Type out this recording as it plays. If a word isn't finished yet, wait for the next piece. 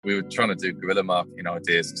We were trying to do guerrilla marketing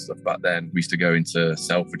ideas and stuff back then. We used to go into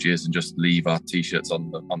Selfridges and just leave our t-shirts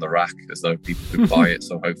on the rack as though people could buy it.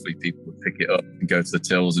 So hopefully people would pick it up and go to the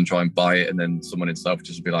tills and try and buy it. And then someone in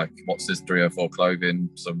Selfridges would be like, what's this 304 clothing?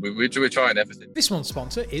 So we're trying everything. This month's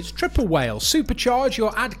sponsor is Triple Whale. Supercharge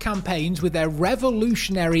your ad campaigns with their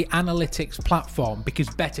revolutionary analytics platform, because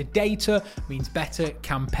better data means better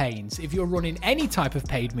campaigns. If you're running any type of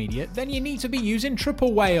paid media, then you need to be using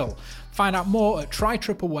Triple Whale. Find out more at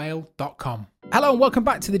trytriplewhale.com. Hello and welcome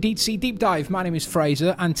back to the DTC Deep Dive. My name is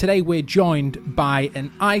Fraser, and today we're joined by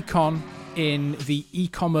an icon in the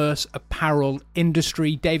e-commerce apparel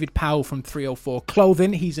industry, David Powell from 304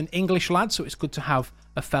 Clothing. He's an English lad, so it's good to have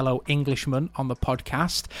a fellow Englishman on the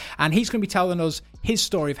podcast, and he's going to be telling us his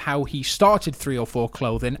story of how he started 304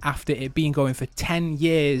 Clothing after it being going for 10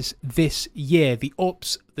 years this year, the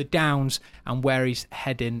ups, the downs, and where he's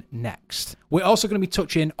heading next. We're also going to be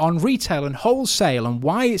touching on retail and wholesale and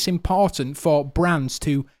why it's important for brands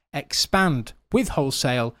to expand with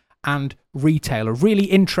wholesale and retail. A really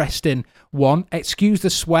interesting one. Excuse the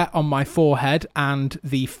sweat on my forehead and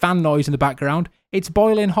the fan noise in the background. It's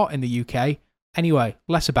boiling hot in the UK. Anyway,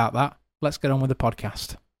 less about that. Let's get on with the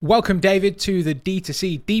podcast. Welcome, David, to the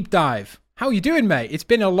D2C Deep Dive. How are you doing, mate? It's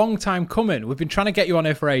been a long time coming. We've been trying to get you on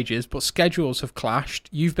here for ages, but schedules have clashed.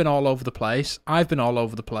 You've been all over the place. I've been all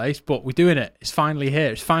over the place, but we're doing it. It's finally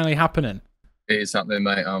here. It's finally happening. It is happening,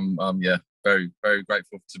 mate. I'm very, very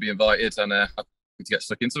grateful to be invited and happy to get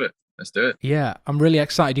stuck into it. Let's do it. Yeah, I'm really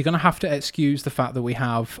excited. You're going to have to excuse the fact that we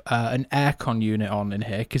have an aircon unit on in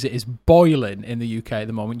here because it is boiling in the UK at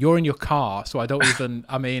the moment. You're in your car, so I don't even...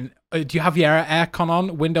 I mean, do you have your aircon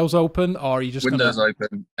on, windows open, or are you just Windows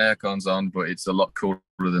open, aircon's on, but it's a lot cooler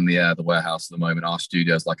than the warehouse at the moment. Our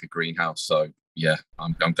studio is like a greenhouse, so yeah,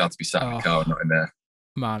 I'm glad to be sat in the car and not in there.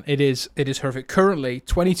 Man, it is horrific. Currently,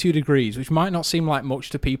 22 degrees, which might not seem like much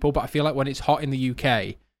to people, but I feel like when it's hot in the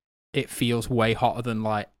UK... it feels way hotter than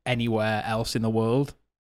like anywhere else in the world.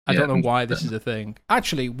 I don't know why this is a thing.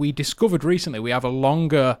 Actually, we discovered recently we have a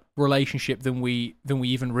longer relationship than we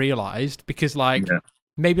even realized, because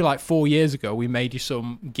maybe like 4 years ago we made you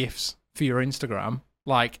some gifts for your Instagram,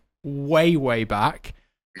 like way back.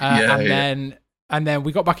 And then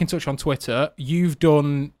we got back in touch on Twitter. You've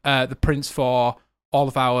done the prints for all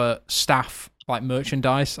of our staff, like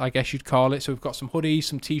merchandise, I guess you'd call it. So we've got some hoodies,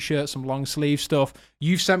 some t-shirts, some long sleeve stuff.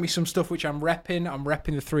 You've sent me some stuff which I'm repping. I'm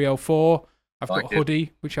repping the 304. I've got a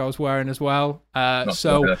hoodie which I was wearing as well.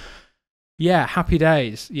 Yeah, happy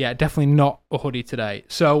days. Yeah, definitely not a hoodie today.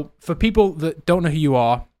 So for people that don't know who you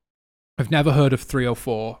are, have never heard of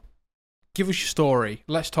 304, give us your story.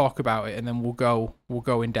 Let's talk about it, and then we'll go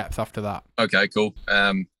in depth after that. Okay, cool.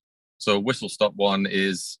 So Whistle Stop One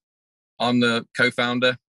is, I'm the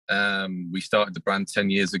co-founder. We started the brand 10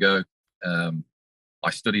 years ago. I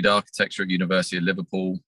studied architecture at University of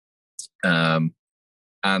Liverpool. And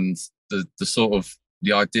the sort of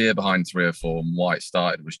the idea behind 304 and why it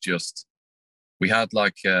started was just, we had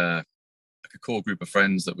like a core group of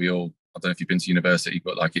friends that we all, I don't know if you've been to university,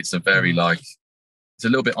 but like it's a very it's a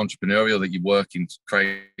little bit entrepreneurial, that you work in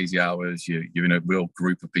crazy hours. You're in a real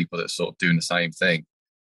group of people that are sort of doing the same thing.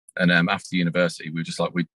 And after university, we were just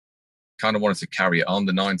like, we kind of wanted to carry it on,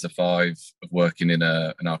 the 9 to 5 of working in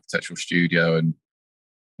an architectural studio, and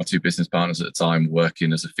my two business partners at the time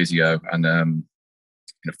working as a physio and in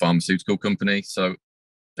a pharmaceutical company. So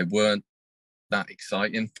they weren't that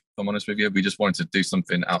exciting, if I'm honest with you. We just wanted to do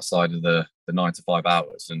something outside of the 9 to 5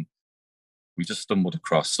 hours, and we just stumbled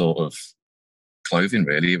across sort of clothing,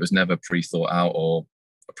 really. It was never pre-thought out or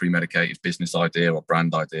a premedicated business idea or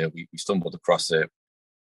brand idea. We stumbled across it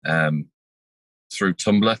through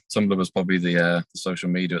Tumblr. Tumblr was probably the social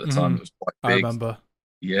media at the time. It was quite big. I remember.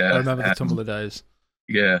 Yeah. I remember the Tumblr days.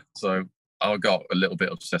 Yeah. So I got a little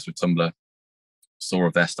bit obsessed with Tumblr. Saw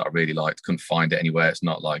a vest that I really liked. Couldn't find it anywhere. It's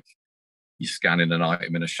not like you're scanning an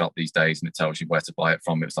item in a shop these days and it tells you where to buy it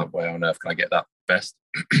from. It was like, where on earth can I get that vest?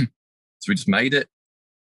 So we just made it.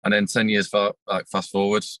 And then 10 years fast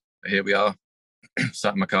forward, here we are,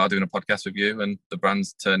 sat in my car doing a podcast with you, and the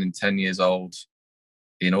brand's turning 10 years old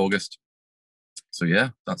in August. So yeah,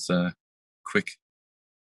 that's a quick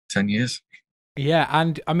 10 years. Yeah,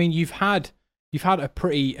 and I mean, you've had a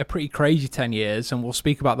pretty crazy 10 years, and we'll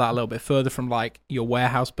speak about that a little bit further, from like your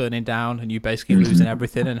warehouse burning down and you basically losing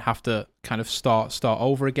everything and have to kind of start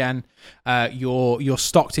over again. You're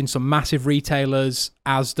stocked in some massive retailers,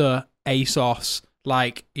 Asda, ASOS.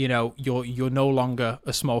 Like, you know, you're no longer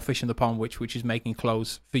a small fish in the pond, which is making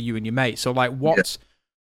clothes for you and your mate. So like, what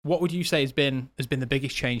would you say has been the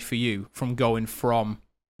biggest change for you from going from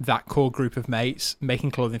that core group of mates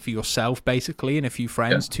making clothing for yourself basically and a few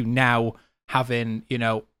friends to now having, you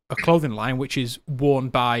know, a clothing line which is worn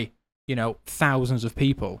by, thousands of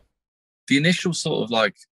people. The initial sort of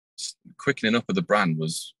like quickening up of the brand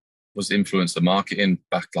was influencer marketing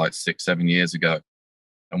back like 6-7 years ago.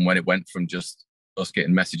 And when it went from just us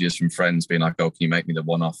getting messages from friends being like, oh, can you make me the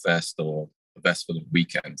one-off vest or the vest for the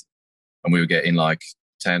weekend? And we were getting like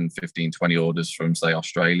 10, 15, 20 orders from, say,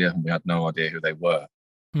 Australia, and we had no idea who they were.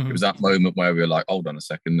 Mm-hmm. It was that moment where we were like, hold on a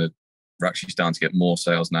second, we're actually starting to get more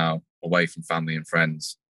sales now away from family and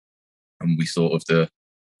friends. And we sort of, the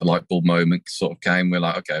light bulb moment sort of came. We're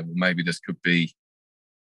like, okay, well, maybe this could be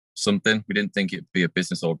something. We didn't think it'd be a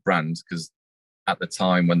business or a brand, because at the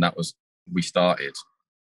time when we started,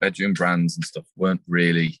 bedroom brands and stuff weren't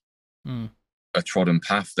really a trodden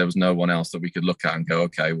path. There was no one else that we could look at and go,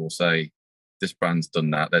 okay, we'll say this brand's done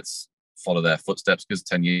that, let's follow their footsteps. Because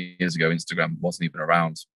 10 years ago, Instagram wasn't even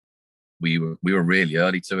around. We were really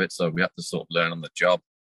early to it, so we had to sort of learn on the job.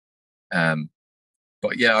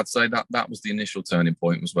 But yeah, I'd say that was the initial turning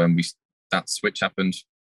point, was when that switch happened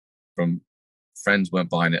from friends weren't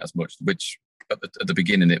buying it as much, which at the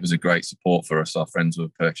beginning it was a great support for us. Our friends were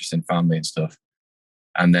purchasing, family and stuff.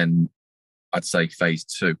 And then I'd say phase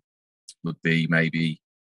 2 would be maybe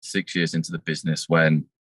 6 years into the business, when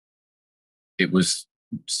it was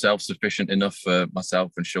self-sufficient enough for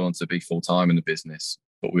myself and Sean to be full-time in the business.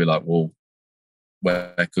 But we were like, well,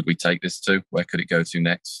 where could we take this to? Where could it go to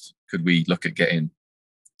next? Could we look at getting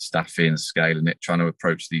staff in, scaling it, trying to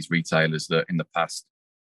approach these retailers that in the past,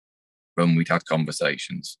 when we'd had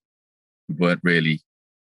conversations, we weren't really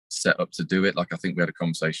set up to do it. Like, I think we had a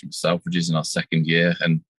conversation with Selfridges in our second year,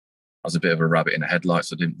 and I was a bit of a rabbit in the headlights.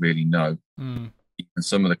 So I didn't really know. And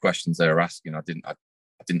some of the questions they were asking, I didn't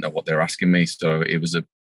know what they were asking me. So it was a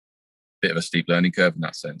bit of a steep learning curve in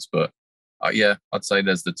that sense. But yeah, I'd say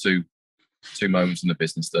there's the two moments in the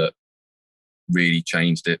business that really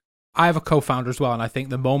changed it. I have a co-founder as well, and I think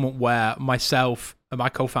the moment where myself and my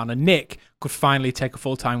co-founder Nick could finally take a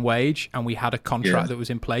full-time wage, and we had a contract that was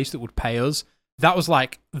in place that would pay us, that was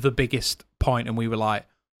like the biggest point. And we were like,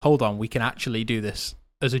 hold on, we can actually do this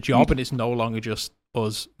as a job, and it's no longer just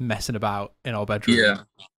us messing about in our bedroom. Yeah,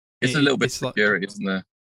 it's a little bit security, isn't there?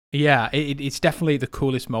 Yeah, it's definitely the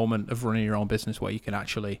coolest moment of running your own business, where you can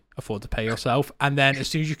actually afford to pay yourself. And then as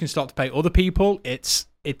soon as you can start to pay other people, it's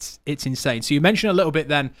insane. So you mentioned a little bit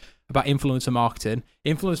then about influencer marketing.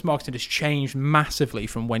 Influencer marketing has changed massively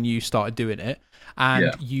from when you started doing it.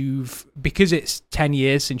 And because it's 10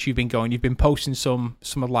 years since you've been going, you've been posting some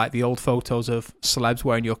of like the old photos of celebs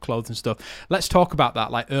wearing your clothes and stuff. Let's talk about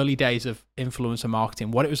that, like early days of influencer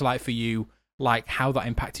marketing, what it was like for you, like how that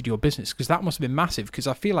impacted your business, because that must have been massive. Because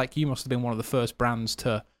I feel like you must have been one of the first brands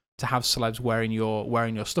to have celebs wearing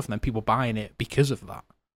your stuff, and then people buying it because of that.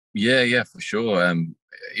 Yeah, for sure.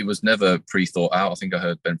 It was never pre-thought out. I think I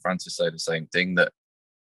heard Ben Francis say the same thing, that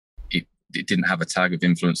it didn't have a tag of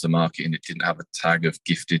influencer marketing. It didn't have a tag of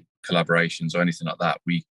gifted collaborations or anything like that.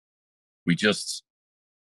 We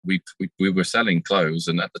were selling clothes,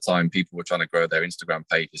 and at the time people were trying to grow their Instagram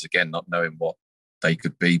pages, again, not knowing what they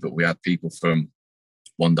could be. But we had people from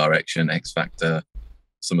One Direction, X Factor,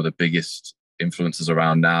 some of the biggest influencers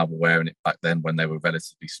around now were wearing it back then when they were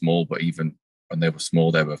relatively small. But even when they were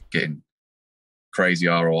small, they were getting crazy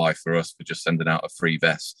ROI for us for just sending out a free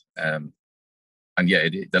vest. And yeah,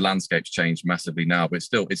 the landscape's changed massively now, but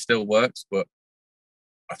it still works. But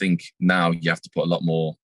I think now you have to put a lot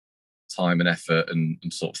more time and effort and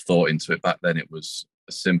sort of thought into it. Back then, it was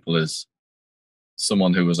as simple as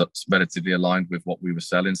someone who was relatively aligned with what we were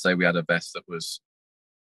selling. Say we had a vest that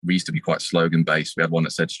we used to be quite slogan based. We had one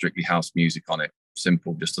that said strictly house music on it.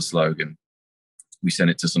 Simple, just a slogan. We sent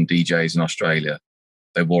it to some DJs in Australia.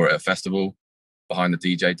 They wore it at a festival behind the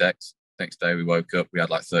DJ decks. Next day we woke up, we had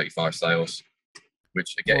like 35 sales,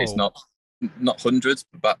 which again, It's not hundreds,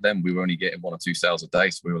 but back then we were only getting 1 or 2 sales a day.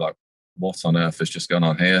 So we were like, what on earth has just gone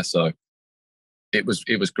on here? So it was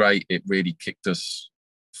great. It really kicked us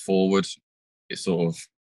forward. It sort of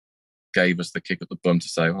gave us the kick up the bum to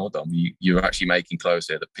say, hold on, you're actually making clothes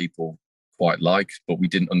here that people quite like, but we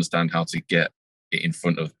didn't understand how to get it in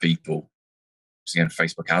front of people. So again,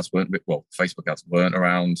 Facebook ads weren't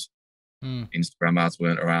around. Instagram ads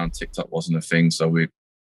weren't around. TikTok wasn't a thing. So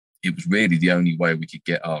it was really the only way we could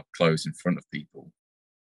get our clothes in front of people,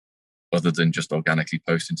 other than just organically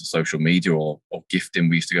posting to social media or gifting.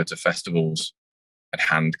 We used to go to festivals and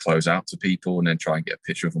hand clothes out to people and then try and get a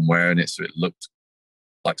picture of them wearing it, so it looked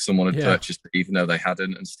like someone had purchased it, even though they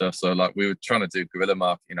hadn't and stuff. So like we were trying to do guerrilla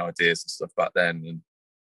marketing ideas and stuff back then, and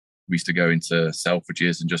we used to go into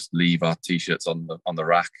Selfridges and just leave our t-shirts on the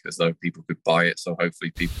rack as though people could buy it. So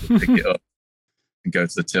hopefully people would pick it up and go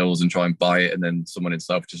to the tills and try and buy it. And then someone in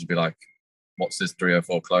Selfridges would be like, what's this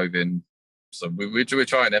 304 clothing. So we're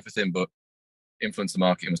trying everything, but influencer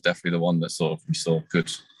marketing was definitely the one that sort of we saw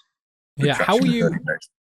good Yeah, traction.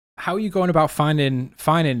 How are you going about finding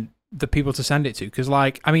the people to send it to? Because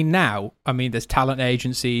there's talent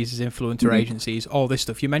agencies, there's influencer agencies, all this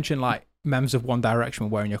stuff. You mentioned like members of One Direction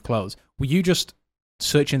wearing your clothes. Were you just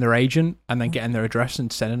searching their agent and then getting their address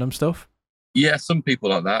and sending them stuff? Yeah, some people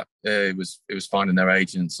like that. It was finding their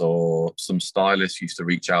agents, or some stylists used to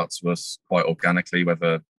reach out to us quite organically.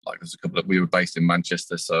 Whether like there's a couple of, we were based in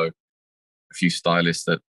Manchester, so a few stylists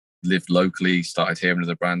that lived locally started hearing of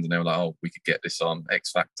the brand, and they were like, "Oh, we could get this on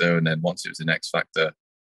X Factor." And then once it was in X Factor,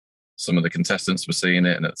 some of the contestants were seeing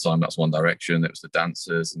it, and at the time that's One Direction. It was the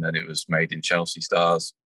dancers, and then it was Made in Chelsea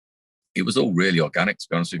stars. It was all really organic, to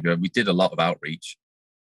be honest with you. We did a lot of outreach.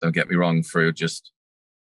 Don't get me wrong, through just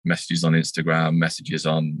messages on Instagram, messages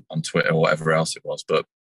on Twitter, or whatever else it was. But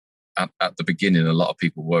at the beginning, a lot of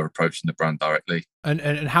people were approaching the brand directly. And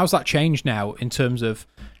how's that changed now in terms of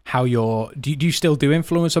how do you still do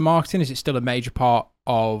influencer marketing? Is it still a major part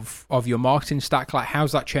of your marketing stack? Like,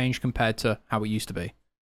 how's that changed compared to how it used to be?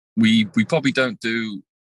 We probably don't do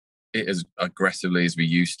it as aggressively as we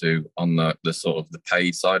used to on the sort of the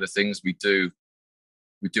paid side of things. We do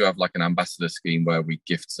have like an ambassador scheme where we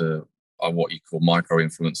gift to what you call micro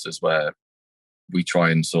influencers, where we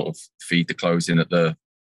try and sort of feed the clothes in at the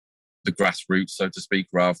grassroots, so to speak,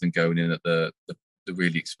 rather than going in at the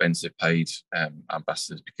really expensive paid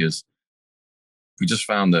ambassadors, because we just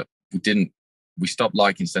found that we stopped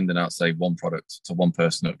liking sending out, say, one product to one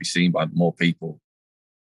person that would be seen by more people,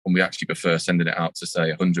 and we actually prefer sending it out to, say,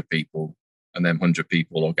 100 people, and then 100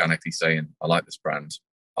 people organically saying, "I like this brand,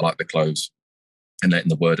 I like the clothes," and letting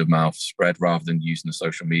the word of mouth spread rather than using the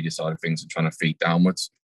social media side of things and trying to feed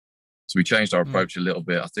downwards. So we changed our approach a little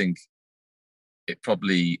bit. I think it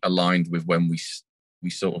probably aligned with when we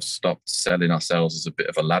sort of stopped selling ourselves as a bit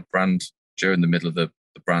of a lad brand. During the middle of the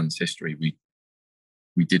brand's history,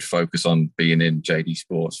 we did focus on being in JD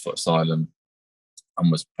Sports, Foot Asylum,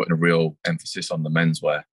 and was putting a real emphasis on the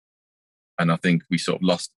menswear. And I think we sort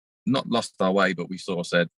of not lost our way, but we sort of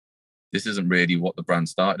said, this isn't really what the brand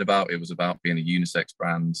started about. It was about being a unisex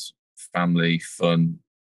brand, family, fun,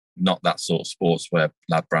 not that sort of sportswear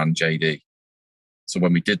lad brand JD. So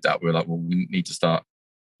when we did that, we were like, well, we need to start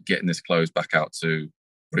getting this clothes back out to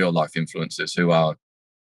real life influencers, who are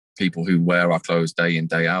people who wear our clothes day in,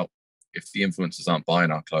 day out. If the influencers aren't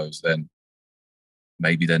buying our clothes, then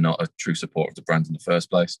maybe they're not a true supporter of the brand in the first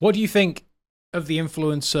place. What do you think of the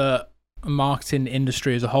influencer marketing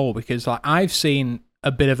industry as a whole? Because like, I've seen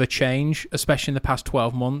a bit of a change, especially in the past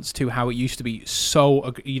 12 months, to how it used to be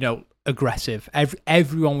so, aggressive.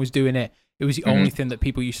 Everyone was doing it. It was the only thing that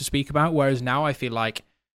people used to speak about. Whereas now I feel like,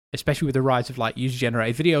 especially with the rise of like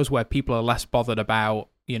user-generated videos, where people are less bothered about,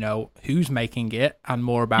 who's making it and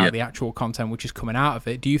more about the actual content which is coming out of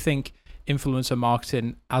it. Do you think influencer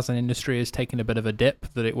marketing as an industry is taking a bit of a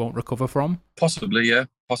dip that it won't recover from? Possibly, yeah.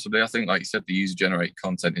 Possibly. I think, like you said, the user-generated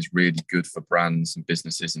content is really good for brands and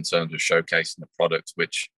businesses in terms of showcasing the product,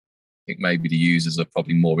 which I think maybe the users are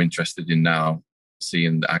probably more interested in now,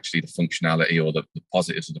 seeing actually the functionality or the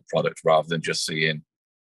positives of the product, rather than just seeing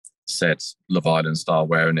said Love Island star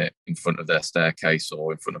wearing it in front of their staircase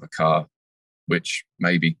or in front of a car, which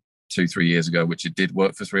maybe 2-3 years ago, which it did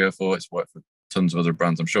work for 304. It's worked for tons of other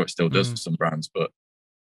brands. I'm sure it still does for some brands, but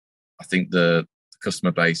I think the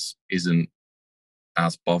customer base isn't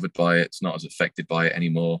as bothered by it. It's not as affected by it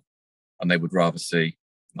anymore. And they would rather see,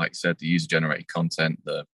 like you said, the user-generated content,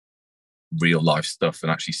 the real life stuff, and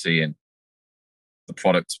actually seeing the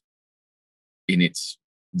product in its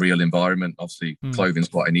real environment. Obviously, clothing's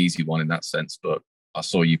quite an easy one in that sense, but I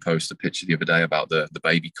saw you post a picture the other day about the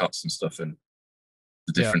baby cuts and stuff, and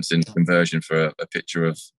the difference in conversion for a picture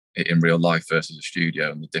of it in real life versus a studio,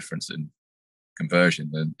 and the difference in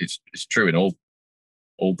conversion. And it's true in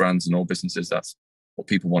all brands and all businesses. That's what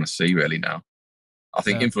people want to see really now. I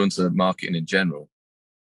think influencer marketing in general,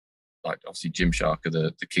 like obviously Gymshark are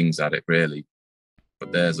the kings at it really,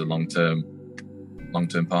 but there's a long-term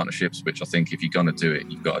partnerships, which I think if you're going to do it,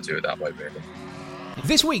 you've got to do it that way really.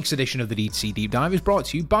 This week's edition of the DTC Deep Dive is brought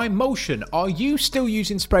to you by Motion. Are you still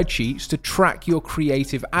using spreadsheets to track your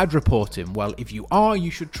creative ad reporting? Well, if you are, you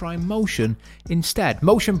should try Motion instead.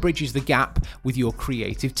 Motion bridges the gap with your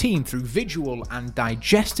creative team through visual and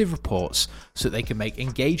digestive reports so they can make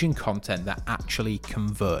engaging content that actually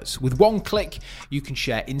converts. With one click, you can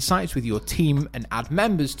share insights with your team and add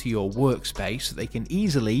members to your workspace so they can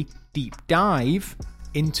easily deep dive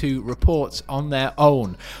into reports on their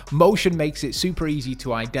own. Motion makes it super easy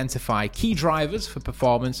to identify key drivers for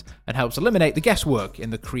performance and helps eliminate the guesswork in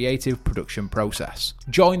the creative production process.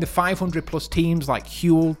 Join the 500 plus teams like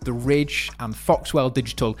Huel, The Ridge, and Foxwell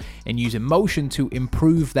Digital in using Motion to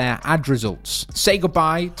improve their ad results. Say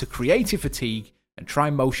goodbye to creative fatigue and try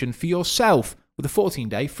Motion for yourself with a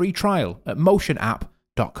 14-day free trial at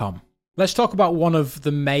motionapp.com. Let's talk about one of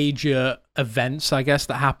the major events, I guess,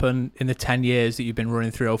 that happened in the 10 years that you've been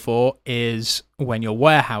running 304 is when your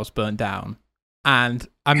warehouse burnt down. And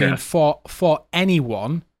I mean, for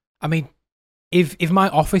anyone, I mean, if my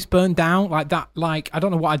office burned down like that, like, I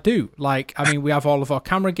don't know what I'd do. Like, I mean, we have all of our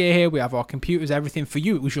camera gear here, we have our computers, everything. For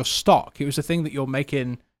you, it was your stock. It was the thing that you're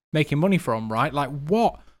making money from, right? Like,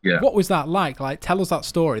 what was that like? Like, tell us that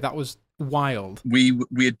story. That was wild. We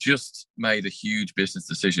had just made a huge business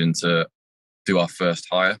decision to do our first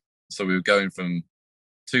hire. So we were going from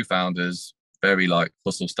 2 founders, very like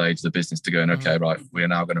hustle stage of the business, to going, okay, right, we are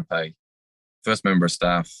now going to pay first member of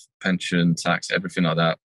staff, pension, tax, everything like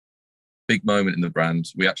that. Big moment in the brand.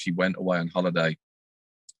 We actually went away on holiday.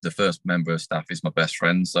 The first member of staff is my best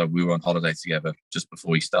friend, so we were on holiday together just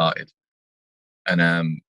before he started. And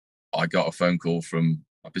I got a phone call from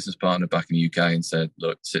my business partner back in the UK and said,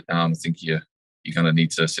 look, sit down. I think you're going to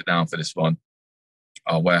need to sit down for this one.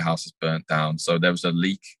 Our warehouse is burnt down. So there was a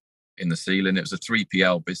leak in the ceiling. It was a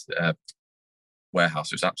 3PL business,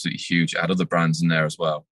 warehouse. It was absolutely huge. It had other brands in there as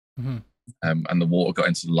well. Mm-hmm. And the water got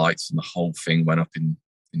into the lights and the whole thing went up in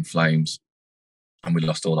flames. And we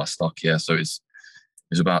lost all our stock. Yeah. So it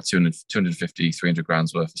was about 250, 300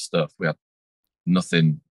 grand's worth of stuff. We had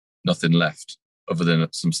nothing left other than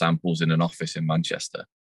some samples in an office in Manchester.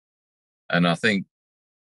 And I think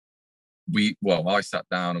I sat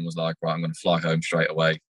down and was like, right, I'm going to fly home straight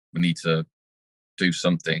away. We need to do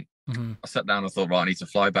something. Mm-hmm. I sat down and thought, right, I need to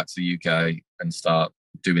fly back to the UK and start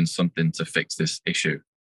doing something to fix this issue.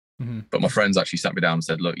 Mm-hmm. But my friends actually sat me down and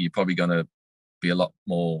said, look, you're probably going to be a lot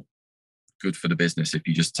more good for the business if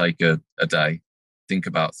you just take a day, think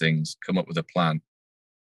about things, come up with a plan,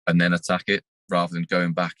 and then attack it, rather than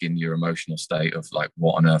going back in your emotional state of like,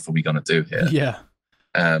 what on earth are we going to do here? Yeah.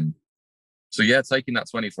 So yeah, taking that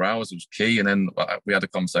 24 hours was key. And then we had a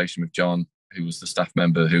conversation with John, who was the staff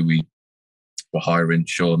member who we were hiring,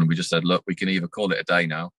 Sean, and we just said, look, we can either call it a day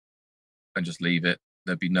now and just leave it.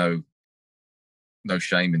 There'd be no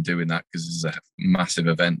shame in doing that, because this is a massive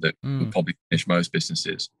event that would probably finish most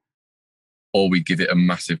businesses. Or we'd give it a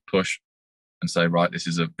massive push and say, right, this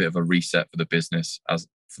is a bit of a reset for the business, as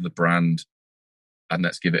for the brand, and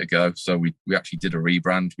let's give it a go. So we actually did a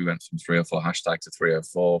rebrand. We went from 304 hashtag to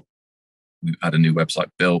 304. We had a new website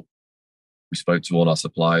built. We spoke to all our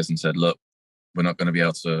suppliers and said, look, we're not going to be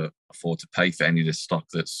able to afford to pay for any of this stock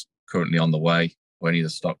that's currently on the way, or any of the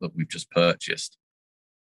stock that we've just purchased.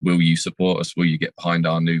 Will you support us? Will you get behind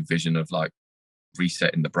our new vision of like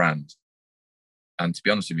resetting the brand? And to be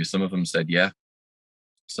honest with you, some of them said yeah.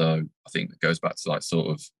 So I think that goes back to like sort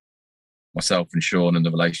of myself and Sean and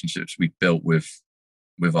the relationships we built with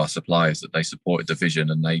our suppliers, that they supported the vision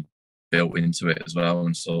and they built into it as well,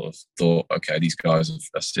 and sort of thought, okay, these guys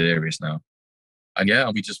are serious now. And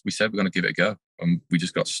yeah, we said we're going to give it a go, and we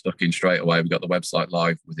just got stuck in straight away. We got the website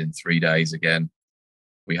live within 3 days again.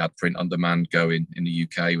 We had print on demand going in the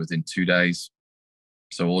UK within 2 days.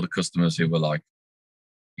 So all the customers who were like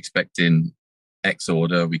expecting X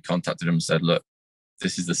order, we contacted them and said, look,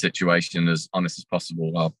 this is the situation, as honest as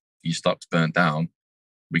possible. Well, your stock's burnt down.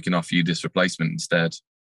 We can offer you this replacement instead.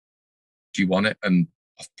 Do you want it? And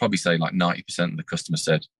I'd probably say like 90% of the customers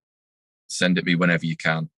said, send it me whenever you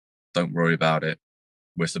can. Don't worry about it.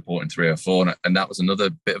 We're supporting 304. And that was another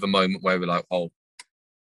bit of a moment where we're like, oh,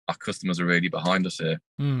 our customers are really behind us here.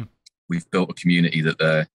 We've built a community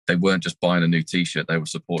that they weren't just buying a new t-shirt, they were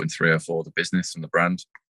supporting 304, the business and the brand.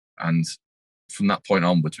 And from that point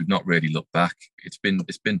onwards, we've not really looked back. It's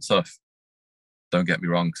been tough. Don't get me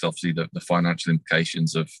wrong, because obviously the financial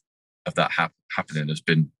implications of that happening has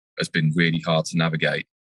been really hard to navigate.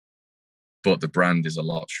 But the brand is a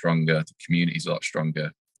lot stronger, the community is a lot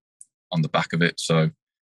stronger on the back of it. So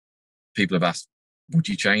people have asked, would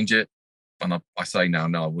you change it? And I say now,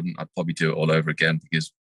 no, I wouldn't. I'd probably do it all over again,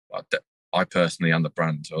 because I personally and the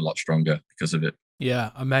brand are a lot stronger because of it. Yeah,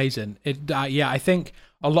 amazing. I think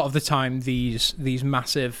a lot of the time these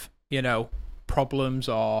massive, problems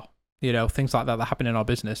or, things like that happen in our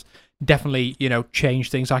business definitely, change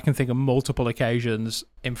things. I can think of multiple occasions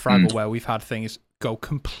in Fraggle where we've had things go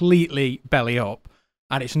completely belly up,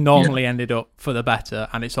 and it's normally ended up for the better,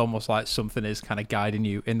 and it's almost like something is kind of guiding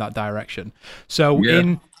you in that direction. So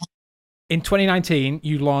in 2019,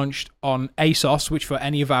 you launched on ASOS, which for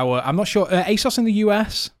any of our, I'm not sure, ASOS in the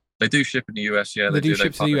US? They do ship in the US, yeah. They do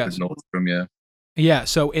ship to the US. Nordstrom, yeah. Yeah,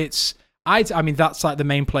 so it's, I mean, that's like the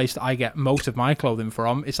main place that I get most of my clothing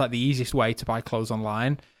from. It's like the easiest way to buy clothes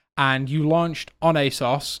online. And you launched on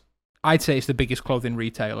ASOS. I'd say it's the biggest clothing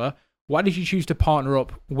retailer. Why did you choose to partner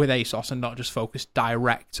up with ASOS and not just focus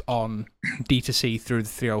direct on DTC through the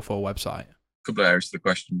 304 website? Couple of areas to the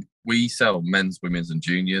question. We sell men's, women's, and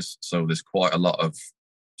juniors, so there's quite a lot of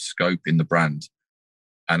scope in the brand,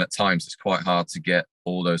 and at times it's quite hard to get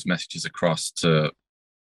all those messages across to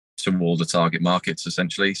all the target markets,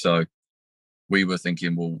 essentially. So we were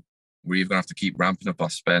thinking, well, we're either going to have to keep ramping up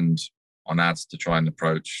our spend on ads to try and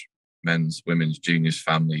approach men's, women's, juniors,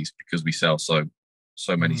 families, because we sell so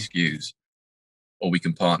many SKUs, or we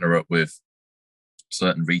can partner up with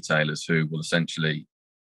certain retailers who will essentially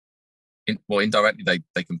indirectly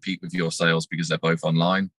they compete with your sales because they're both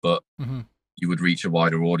online, but you would reach a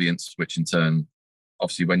wider audience, which in turn,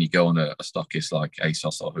 obviously when you go on a stockist like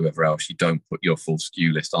ASOS or whoever else, you don't put your full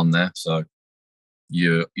SKU list on there. So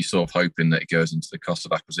you're sort of hoping that it goes into the cost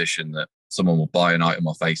of acquisition, that someone will buy an item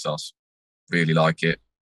off ASOS, really like it,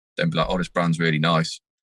 then be like, oh, this brand's really nice.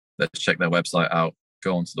 Let's check their website out,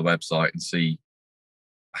 go onto the website and see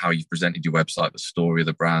how you've presented your website, the story of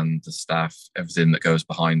the brand, the staff, everything that goes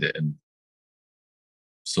behind it, and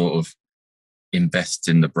sort of invests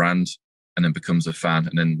in the brand and then becomes a fan,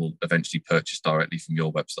 and then will eventually purchase directly from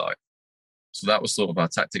your website. So that was sort of our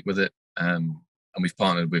tactic with it. And we've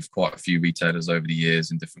partnered with quite a few retailers over the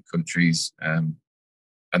years in different countries. And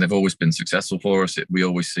they've always been successful for us. We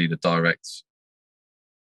always see the direct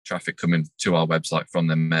traffic coming to our website from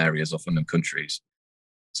them areas or from them countries.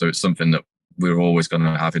 So it's something that we're always going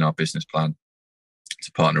to have in our business plan,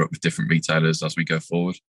 to partner up with different retailers as we go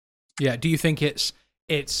forward. Yeah. Do you think it's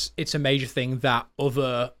a major thing that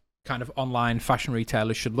other kind of online fashion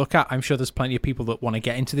retailers should look at? I'm sure there's plenty of people that want to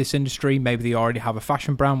get into this industry. Maybe they already have a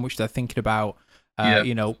fashion brand which they're thinking about,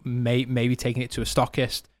 maybe taking it to a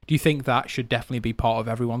stockist. Do you think that should definitely be part of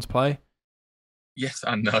everyone's play? Yes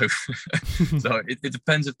and no. So it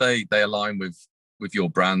depends if they align with your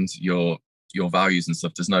brand, your values and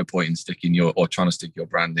stuff. There's no point in trying to stick your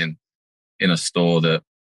brand in a store that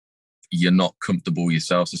you're not comfortable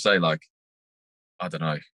yourself. So say like, I don't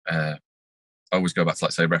know, I always go back to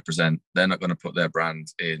like say Represent. They're not going to put their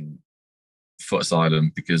brand in Foot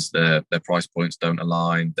Asylum because their price points don't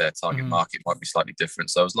align. Their target market might be slightly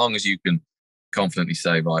different. So as long as you can confidently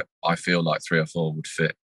say, right, I feel like 304 would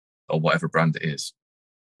fit, or whatever brand it is,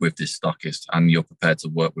 with this stockist, and you're prepared to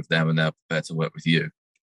work with them and they're prepared to work with you,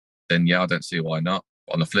 then yeah, I don't see why not.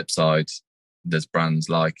 On the flip side, there's brands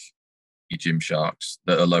like your Gymsharks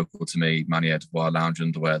that are local to me, Manier Devoir lounge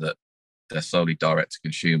underwear, that they're solely direct to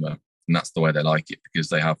consumer. And that's the way they like it, because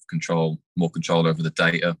they have more control over the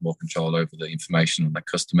data, more control over the information on their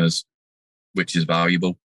customers, which is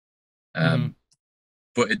valuable.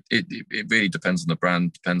 But it really depends on the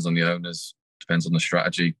brand, depends on the owners, depends on the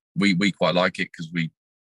strategy. We quite like it because we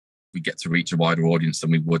get to reach a wider audience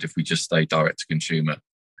than we would if we just stay direct to consumer.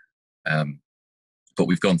 But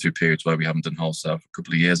we've gone through periods where we haven't done wholesale for a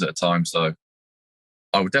couple of years at a time. So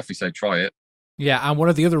I would definitely say try it. Yeah, and one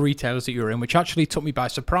of the other retailers that you were in, which actually took me by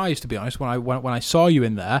surprise, to be honest, when I saw you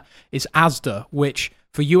in there, is Asda, which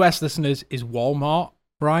for US listeners is Walmart,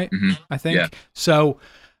 right? I think. Yeah. So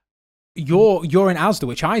you're in Asda,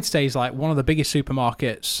 which I'd say is like one of the biggest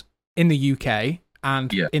supermarkets in the UK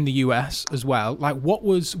and in the US as well. Like, what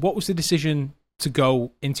was the decision to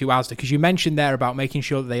go into Asda? Because you mentioned there about making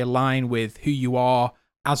sure that they align with who you are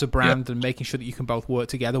as a brand and making sure that you can both work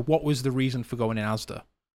together. What was the reason for going in Asda?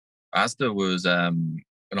 Asda was an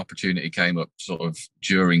opportunity came up sort of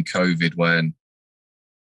during COVID, when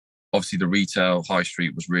obviously the retail high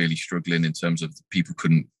street was really struggling in terms of people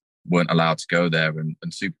weren't allowed to go there, and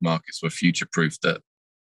supermarkets were future proof that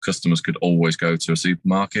customers could always go to a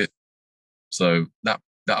supermarket. So that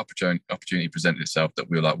opportunity presented itself, that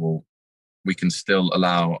we were like, well, we can still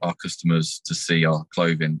allow our customers to see our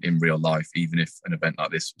clothing in real life, even if an event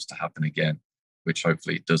like this was to happen again, which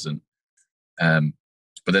hopefully it doesn't.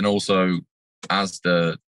 But then also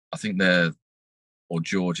Asda, I think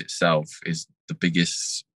George itself is the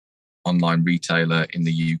biggest online retailer in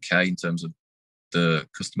the UK in terms of the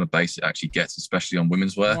customer base it actually gets, especially on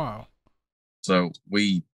women's wear. Wow. So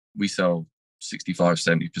we sell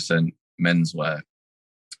 65-70% menswear,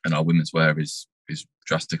 and our women's wear is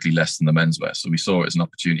drastically less than the menswear. So we saw it as an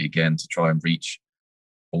opportunity again to try and reach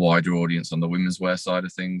a wider audience on the women's wear side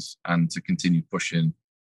of things, and to continue pushing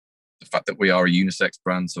the fact that we are a unisex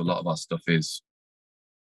brand. So a lot of our stuff is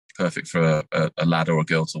perfect for a lad or a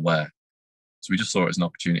girl to wear. So we just saw it as an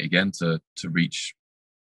opportunity again to reach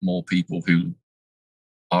more people who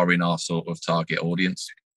are in our sort of target audience.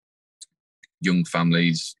 Young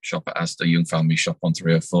families shop at Asda, young families shop on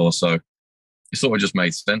 304. So it sort of just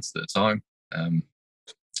made sense at the time.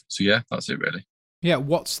 So yeah, that's it really. Yeah,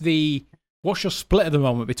 what's your split at the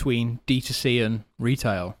moment between D2C and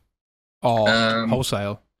retail or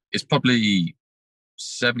wholesale? It's probably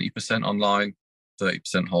 70% online,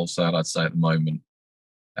 30% wholesale, I'd say at the moment.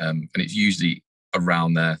 And it's usually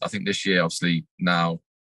around there. I think this year, obviously, now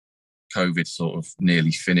COVID sort of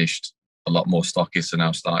nearly finished, a lot more stockists are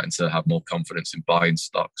now starting to have more confidence in buying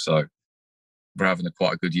stock. So we're having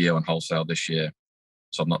quite a good year on wholesale this year.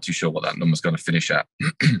 So I'm not too sure what that number's going to finish at.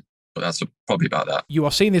 But that's probably about that. You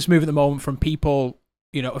are seeing this move at the moment from people,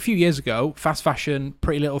 a few years ago, fast fashion,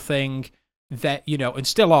 Pretty Little Thing, that, and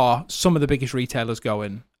still are some of the biggest retailers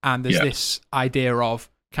going. And there's this idea of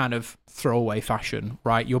kind of throwaway fashion,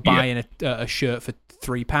 right? You're buying a shirt for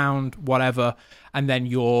 £3, whatever, and then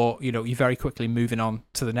you're very quickly moving on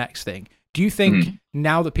to the next thing. Do you think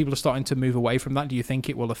now that people are starting to move away from that, do you think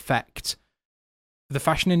it will affect the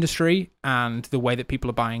fashion industry and the way that people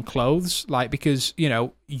are buying clothes? Like, because,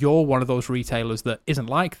 you're one of those retailers that isn't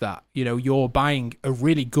like that. You're buying a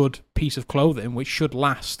really good piece of clothing which should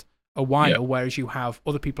last a while, whereas you have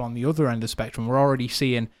other people on the other end of the spectrum. We're already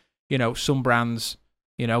seeing, some brands,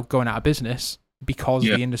 going out of business because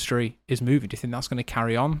the industry is moving. Do you think that's going to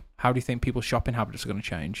carry on? How do you think people's shopping habits are going to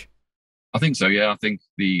change? I think so, yeah. I think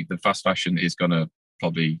the fast fashion is going to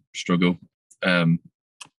probably struggle.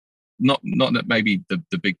 Not that maybe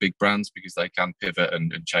the big brands, because they can pivot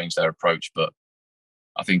and change their approach, but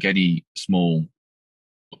I think any small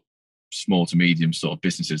to medium sort of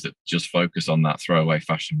businesses that just focus on that throwaway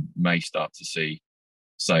fashion may start to see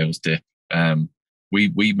sales dip.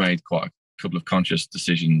 We made quite a couple of conscious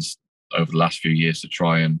decisions over the last few years to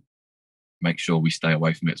try and make sure we stay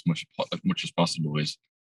away from it as much as possible. Is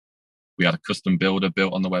we had a custom builder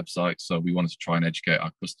built on the website, so we wanted to try and educate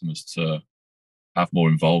our customers to have more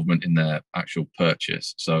involvement in their actual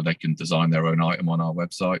purchase, so they can design their own item on our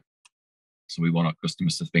website. So we want our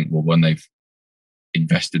customers to think, well, when they've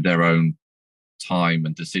invested their own time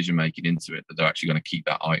and decision making into it, that they're actually going to keep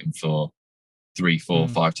that item for 3, 4,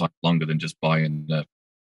 5 times longer than just buying the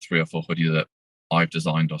 3 or 4 hoodie that I've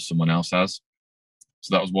designed or someone else has.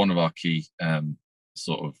 So that was one of our key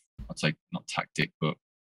sort of, I'd say not tactic, but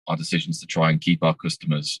our decisions to try and keep our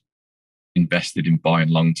customers invested in buying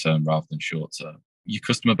long term rather than short term. Your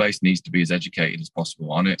customer base needs to be as educated as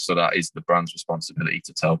possible on it. So that is the brand's responsibility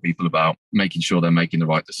to tell people about making sure they're making the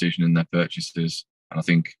right decision in their purchases. And I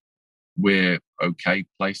think we're okay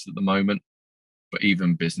placed at the moment, but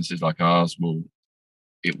even businesses like ours will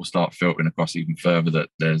start filtering across even further, that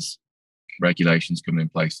there's regulations coming in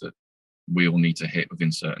place that we all need to hit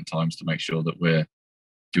within certain times to make sure that we're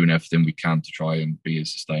doing everything we can to try and be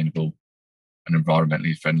as sustainable and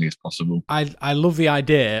environmentally friendly as possible. I love the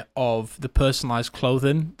idea of the personalized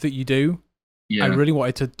clothing that you do. Yeah. I really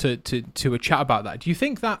wanted to chat about that. Do you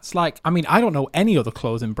think that's like, I mean, I don't know any other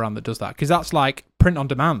clothing brand that does that, because that's like print on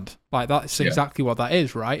demand. Like that's exactly what that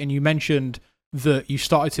is, right? And you mentioned that you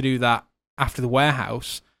started to do that after the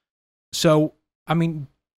warehouse. So, I mean,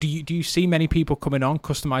 do you see many people coming on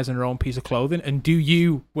customizing their own piece of clothing? And do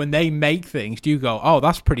you, when they make things, do you go, oh,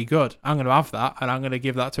 that's pretty good, I'm going to have that, and I'm going to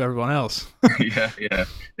give that to everyone else? Yeah.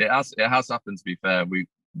 It has happened, to be fair. We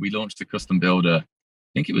launched a custom builder,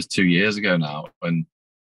 I think it was 2 years ago now, and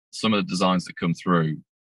some of the designs that come through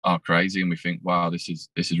are crazy, and we think, wow, this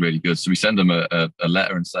is really good. So we send them a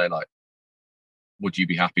letter and say, like, would you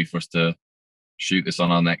be happy for us to shoot this on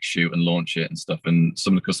our next shoot and launch it and stuff? And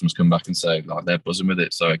some of the customers come back and say, like, they're buzzing with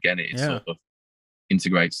it. So again, it sort of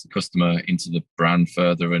integrates the customer into the brand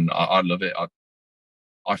further, and I love it.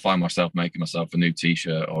 I find myself making myself a new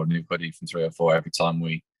t-shirt or a new hoodie from 304 every time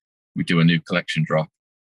we do a new collection drop.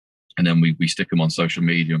 And then we stick them on social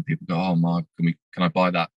media, and people go, oh, Mark, can I buy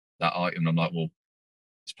that item? And I'm like, well,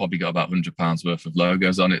 it's probably got about £100 worth of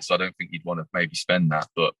logos on it, so I don't think you'd want to maybe spend that.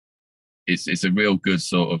 But it's a real good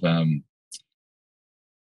sort of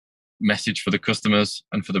message for the customers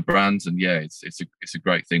and for the brands. And yeah, it's a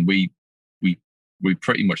great thing. We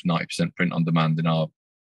pretty much 90% print on demand in our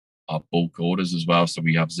bulk orders as well, so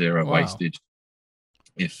we have zero wastage.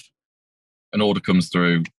 If an order comes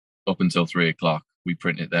through up until 3 o'clock, we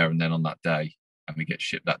print it there and then on that day, and we get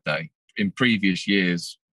shipped that day. In previous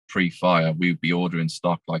years, pre-fire, we would be ordering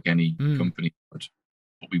stock like any company would,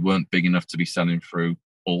 but we weren't big enough to be selling through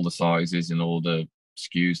all the sizes and all the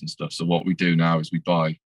SKUs and stuff. So what we do now is we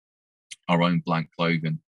buy our own blank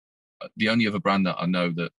clothing. The only other brand that I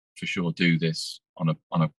know that for sure do this on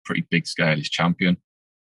a pretty big scale is Champion.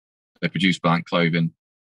 They produce blank clothing,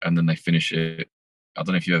 and then they finish it. I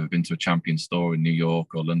don't know if you've ever been to a Champion store in New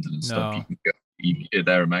York or London and stuff. No.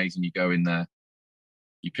 They're amazing. You go in there,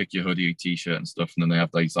 you pick your hoodie, your t-shirt and stuff, and then they have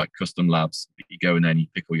these like custom labs. You go in there and you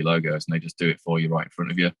pick all your logos, and they just do it for you right in front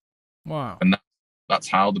of you. Wow. And that's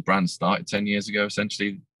how the brand started 10 years ago,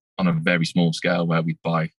 essentially, on a very small scale, where we'd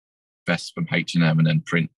buy vests from H&M and then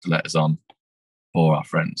print the letters on for our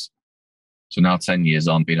friends. So now 10 years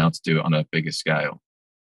on, being able to do it on a bigger scale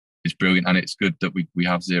is brilliant. And it's good that we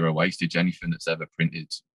have zero wastage. Anything that's ever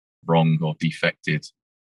printed wrong or defected,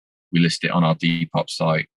 we list it on our Depop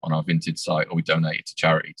site, on our Vinted site, or we donate it to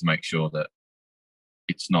charity to make sure that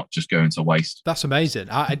it's not just going to waste. That's amazing.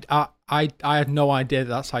 I had no idea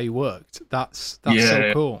that's how you worked. That's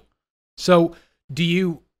so cool. So do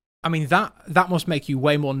you, I mean, that must make you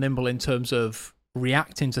way more nimble in terms of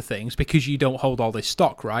reacting to things, because you don't hold all this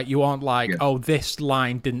stock, right? You aren't like, oh, this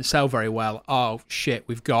line didn't sell very well. Oh shit,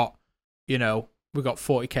 we've got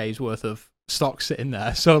 40K's worth of stock sitting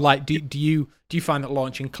there. So like, do you find that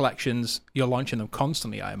launching collections, you're launching them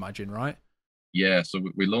constantly, I imagine, right? Yeah. So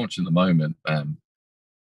we're launching at the moment.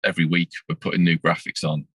 Every week we're putting new graphics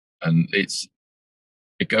on, and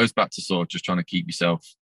it goes back to sort of just trying to keep yourself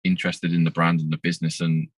interested in the brand and the business.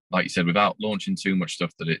 And like you said, without launching too much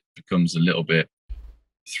stuff that it becomes a little bit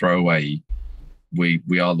throwaway,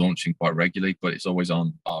 we are launching quite regularly, but it's always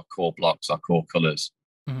on our core blocks, our core colors.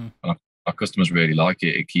 Mm-hmm. And our customers really like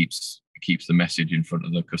it. It keeps the message in front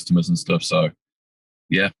of the customers and stuff. So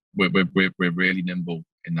yeah, we're really nimble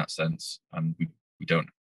in that sense, and we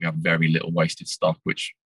have very little wasted stock,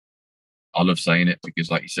 which I love saying it, because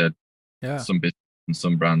like you said, some business and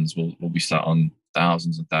some brands will be sat on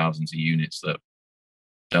thousands and thousands of units that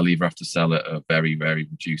they'll either have to sell at a very, very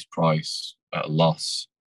reduced price at a loss,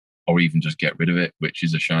 or even just get rid of it, which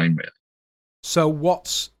is a shame, really. So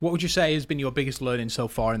what would you say has been your biggest learning so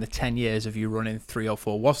far in the 10 years of you running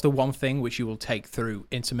 304? What's the one thing which you will take through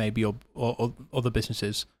into maybe your or other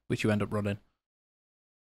businesses which you end up running?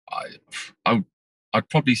 I'd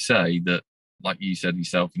probably say that, like you said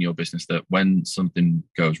yourself in your business, that when something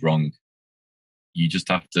goes wrong, you just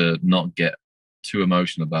have to not get too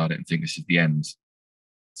emotional about it and think this is the end.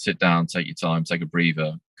 Sit down, take your time, take a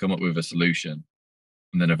breather, come up with a solution.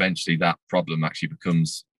 And then eventually that problem actually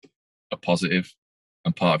becomes a positive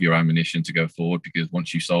and part of your ammunition to go forward, because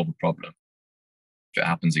once you solve a problem, if it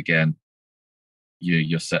happens again,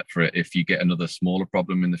 you're set for it. If you get another smaller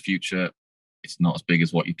problem in the future, it's not as big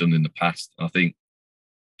as what you've done in the past. And I think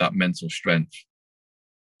that mental strength,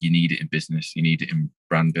 you need it in business, you need it in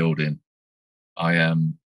brand building. I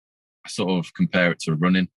sort of compare it to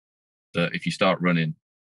running, that if you start running,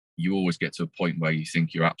 you always get to a point where you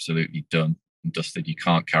think you're absolutely done and dusted, you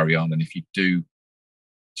can't carry on. And if you do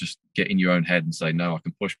just get in your own head and say, no, I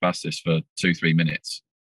can push past this for 2-3 minutes,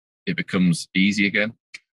 it becomes easy again.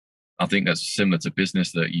 I think that's similar to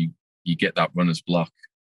business, that you get that runner's block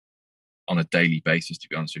on a daily basis, to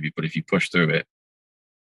be honest with you. But if you push through it,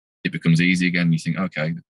 it becomes easy again. You think,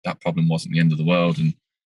 okay, that problem wasn't the end of the world. And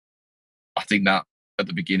I think that at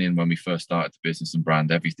the beginning, when we first started the business and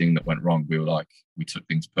brand, everything that went wrong, we took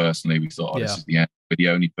things personally. We thought, this is the end. We're the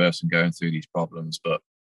only person going through these problems. But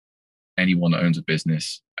anyone that owns a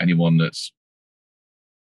business, anyone that's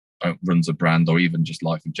runs a brand, or even just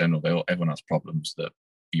life in general, everyone has problems that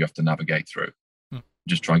you have to navigate through.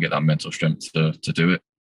 Just try and get that mental strength to do it.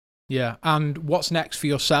 Yeah. And what's next for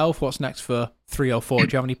yourself? What's next for 304?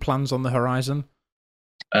 Do you have any plans on the horizon?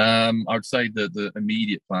 I would say that the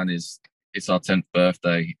immediate plan is, it's our 10th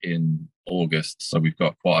birthday in August, so we've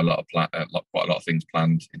got quite a lot of things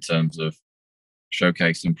planned in terms of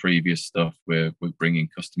showcasing previous stuff. We're bringing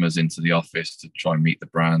customers into the office to try and meet the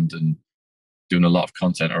brand, and doing a lot of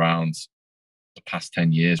content around the past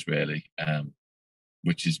 10 years, really,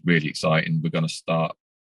 which is really exciting. We're going to start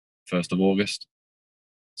 1st of August.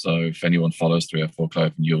 So if anyone follows 304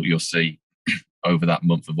 Clothing, you'll see over that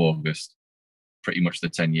month of August pretty much the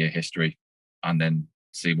 10-year history, and then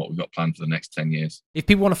see what we've got planned for the next 10 years. If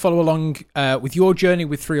people want to follow along with your journey,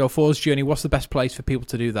 with 304's journey, what's the best place for people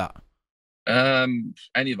to do that?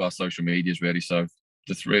 Any of our social medias, really. So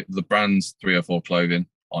the brand's 304 Clothing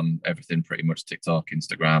on everything, pretty much: TikTok,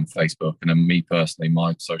 Instagram, Facebook, and then me personally,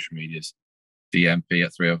 my social medias, DMP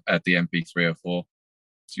at DMP304.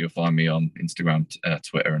 So you'll find me on Instagram,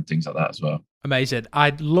 Twitter, and things like that as well. Amazing.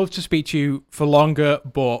 I'd love to speak to you for longer,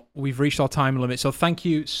 but we've reached our time limit. So thank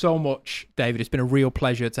you so much, David. It's been a real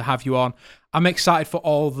pleasure to have you on. I'm excited for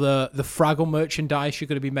all the Fraggle merchandise you're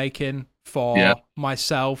going to be making for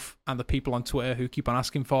myself and the people on Twitter who keep on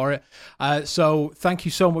asking for it. So thank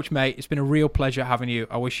you so much, mate. It's been a real pleasure having you.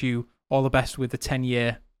 I wish you all the best with the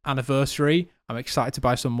 10-year anniversary. I'm excited to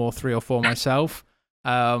buy some more 3 or 4 myself.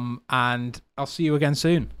 And I'll see you again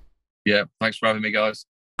soon. Yeah, thanks for having me, guys.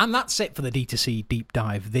 And that's it for the D2C Deep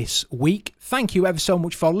Dive this week. Thank you ever so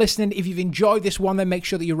much for listening. If you've enjoyed this one, then make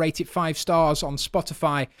sure that you rate it 5 stars on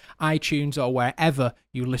Spotify, iTunes, or wherever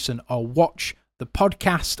you listen or watch the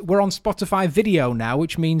podcast. We're on Spotify video now,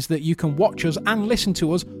 which means that you can watch us and listen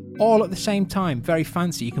to us all at the same time. Very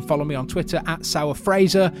fancy. You can follow me on Twitter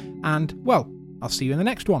 @SourFraser. And, well, I'll see you in the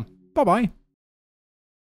next one. Bye-bye.